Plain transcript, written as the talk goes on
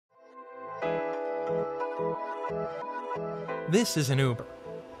This is an Uber,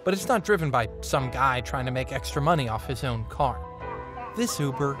 but it's not driven by some guy trying to make extra money off his own car. This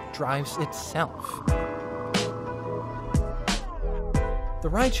Uber drives itself. The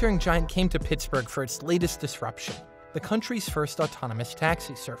ride-sharing giant came to Pittsburgh for its latest disruption, the country's first autonomous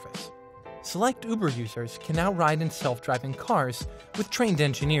taxi service. Select Uber users can now ride in self-driving cars with trained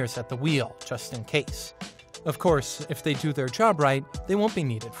engineers at the wheel, just in case. Of course, if they do their job right, they won't be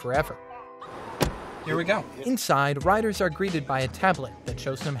needed forever. Here we go. Inside, riders are greeted by a tablet that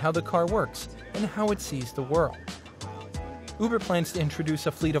shows them how the car works and how it sees the world. Uber plans to introduce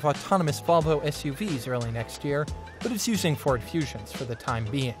a fleet of autonomous Volvo SUVs early next year, but it's using Ford Fusions for the time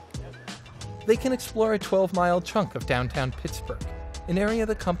being. They can explore a 12-mile chunk of downtown Pittsburgh, an area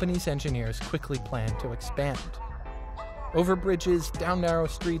the company's engineers quickly plan to expand. Over bridges, down narrow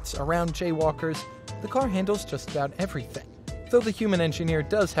streets, around jaywalkers, the car handles just about everything, though the human engineer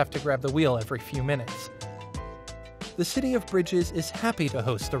does have to grab the wheel every few minutes. The city of Bridges is happy to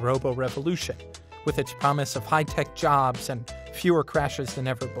host a robo-revolution, with its promise of high-tech jobs and fewer crashes than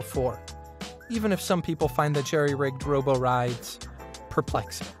ever before, even if some people find the jerry-rigged robo-rides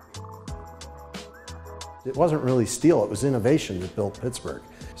perplexing. It wasn't really steel, it was innovation that built Pittsburgh.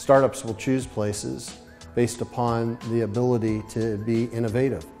 Startups will choose places based upon the ability to be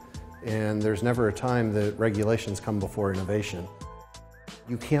innovative. And there's never a time that regulations come before innovation.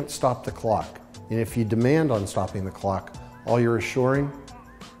 You can't stop the clock. And if you demand on stopping the clock, all you're assuring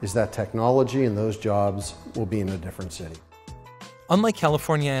is that technology and those jobs will be in a different city. Unlike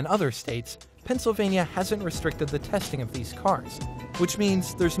California and other states, Pennsylvania hasn't restricted the testing of these cars, which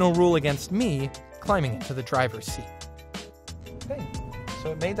means there's no rule against me climbing into the driver's seat. Okay,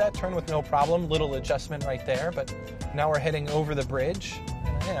 so it made that turn with no problem, little adjustment right there, but now we're heading over the bridge.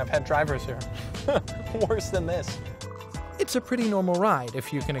 And I've had drivers here worse than this. It's a pretty normal ride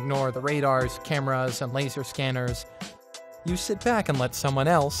if you can ignore the radars, cameras, and laser scanners. You sit back and let someone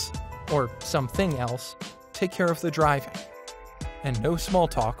else, or something else, take care of the driving. And no small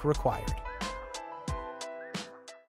talk required.